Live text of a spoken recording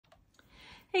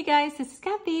Hey guys, this is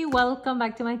Kathy. Welcome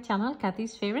back to my channel,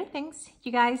 Kathy's Favorite Things.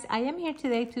 You guys, I am here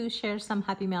today to share some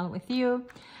happy mail with you.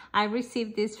 I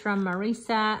received this from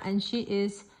Marisa and she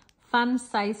is Fun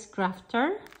Size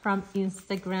Crafter from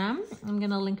Instagram. I'm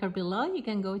gonna link her below. You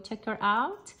can go check her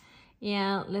out.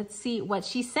 And let's see what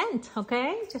she sent,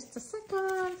 okay? Just a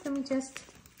second. Let me just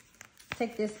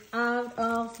take this out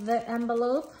of the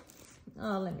envelope.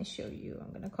 Oh, let me show you.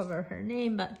 I'm gonna cover her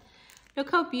name, but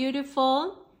look how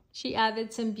beautiful. She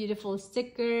added some beautiful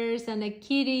stickers and a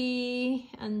kitty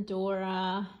and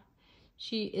Dora.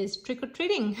 She is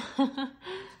trick-or-treating.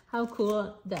 How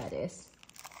cool that is.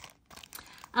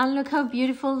 And look how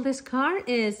beautiful this card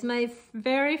is. My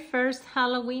very first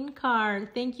Halloween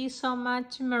card. Thank you so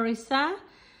much, Marisa.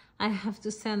 I have to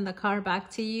send the card back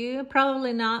to you.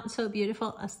 Probably not so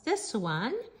beautiful as this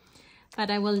one, but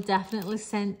I will definitely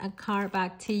send a card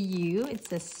back to you.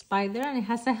 It's a spider and it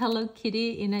has a Hello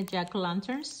Kitty in a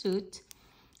jack-o'-lantern suit.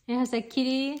 It has a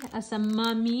kitty as a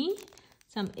mommy,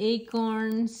 some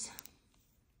acorns,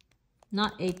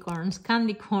 not acorns,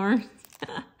 candy corn,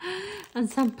 and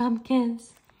some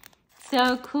pumpkins.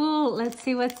 So cool. Let's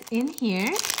see what's in here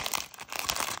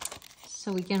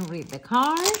so we can read the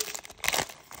card.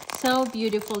 So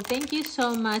beautiful. Thank you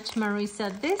so much,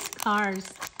 Marisa. These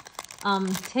cards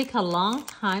take a long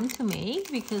time to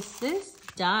make because these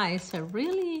dies are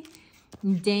really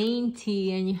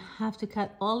dainty and you have to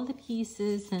cut all the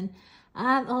pieces and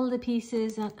add all the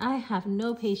pieces, and I have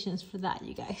no patience for that,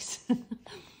 you guys.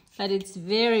 But it's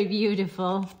very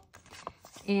beautiful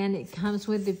and it comes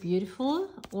with the beautiful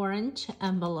orange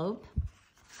envelope.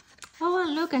 Oh,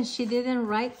 and look, and she didn't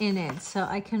write in it, so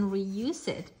I can reuse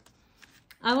it.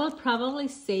 I will probably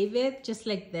save it just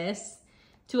like this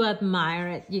to admire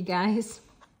it, you guys.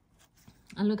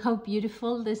 And look how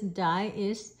beautiful this die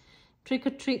is. Trick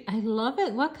or treat. I love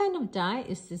it. What kind of die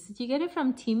is this? Did you get it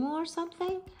from Temu or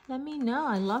something? Let me know.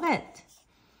 I love it.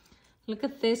 Look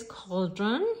at this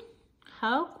cauldron.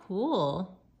 How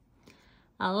cool.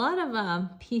 A lot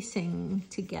of piecing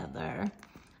together.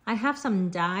 I have some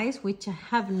dies which I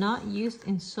have not used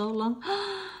in so long.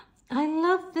 I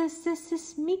love this. This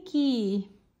is Mickey.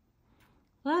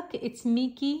 Look, it's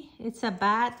Mickey. It's a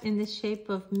bat in the shape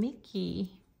of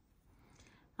Mickey.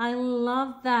 I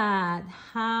love that.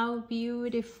 How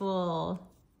beautiful.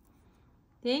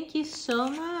 Thank you so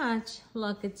much.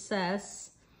 Look, it says,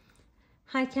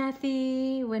 "Hi,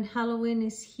 Kathy. When Halloween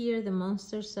is here, the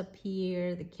monsters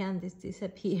appear, the candies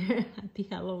disappear. Happy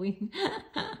Halloween."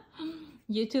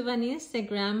 YouTube and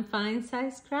Instagram, Fun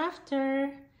Size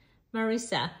Crafter.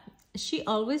 Marisa. She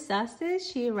always does this.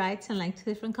 She writes in like 2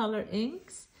 different color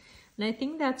inks. And I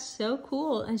think that's so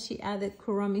cool. And she added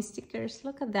Kuromi stickers.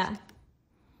 Look at that.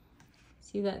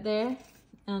 See that there?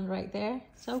 And right there.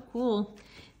 So cool.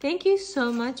 Thank you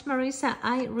so much, Marisa.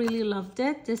 I really loved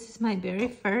it. This is my very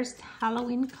first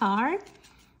Halloween card.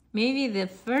 Maybe the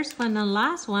first one and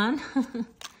last one.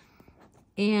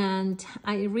 And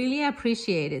I really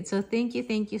appreciate it. So thank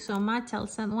you so much. I'll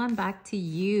send one back to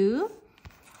you.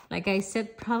 Like I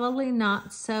said, probably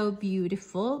not so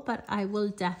beautiful, but I will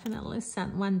definitely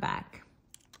send one back.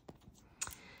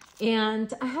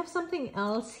 And I have something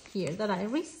else here that I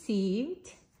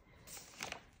received.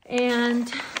 And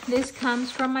this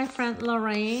comes from my friend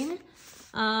Lorraine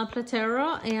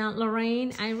Platero. And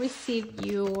Lorraine, I received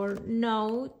your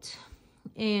note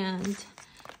and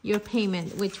your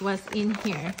payment, which was in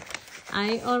here.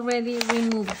 I already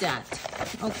removed that,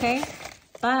 okay?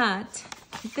 But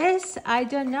this, I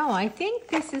don't know. I think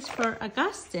this is for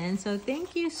Augustine. So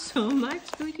thank you so much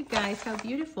to you guys. How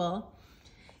beautiful.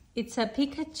 It's a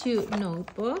Pikachu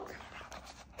notebook.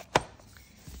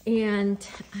 And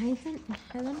I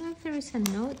don't know if there is a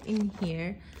note in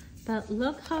here, but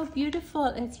look how beautiful.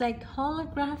 It's like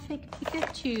holographic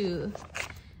Pikachu.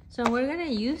 So we're gonna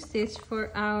use this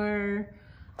for our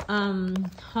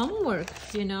homework.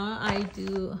 You know, I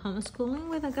do homeschooling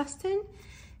with Augustine.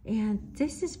 And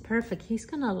this is perfect. He's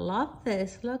gonna love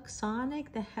this. Look,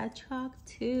 Sonic the Hedgehog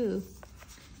too.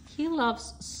 He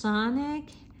loves Sonic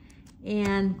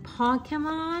and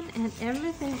Pokemon and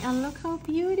everything. And look how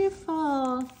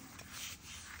beautiful.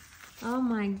 Oh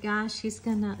my gosh, he is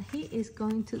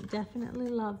going to definitely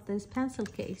love this pencil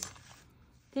case.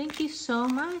 Thank you so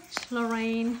much,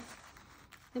 Lorraine.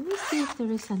 Let me see if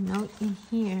there is a note in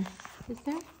here. Is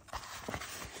there?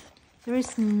 There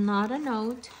is not a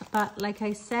note, but like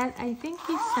I said, I think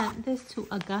he sent this to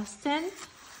Augustine.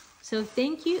 So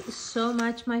thank you so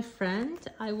much, my friend.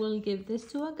 I will give this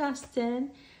to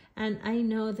Augustine, and I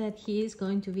know that he is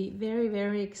going to be very,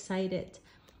 very excited.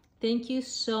 Thank you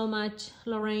so much,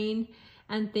 Lorraine,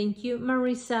 and thank you,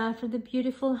 Marisa, for the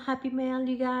beautiful happy mail,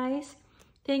 you guys.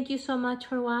 Thank you so much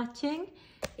for watching.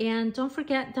 And don't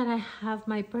forget that I have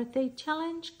my birthday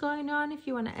challenge going on. If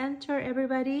you want to enter,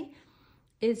 everybody,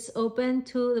 it's open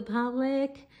to the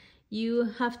public. You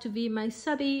have to be my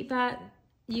subby, but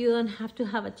you don't have to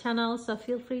have a channel, so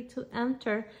feel free to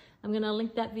enter. I'm gonna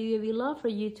link that video below for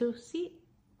you to see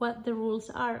what the rules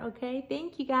are, okay?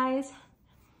 Thank you guys.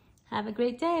 Have a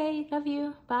great day. Love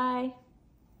you. Bye.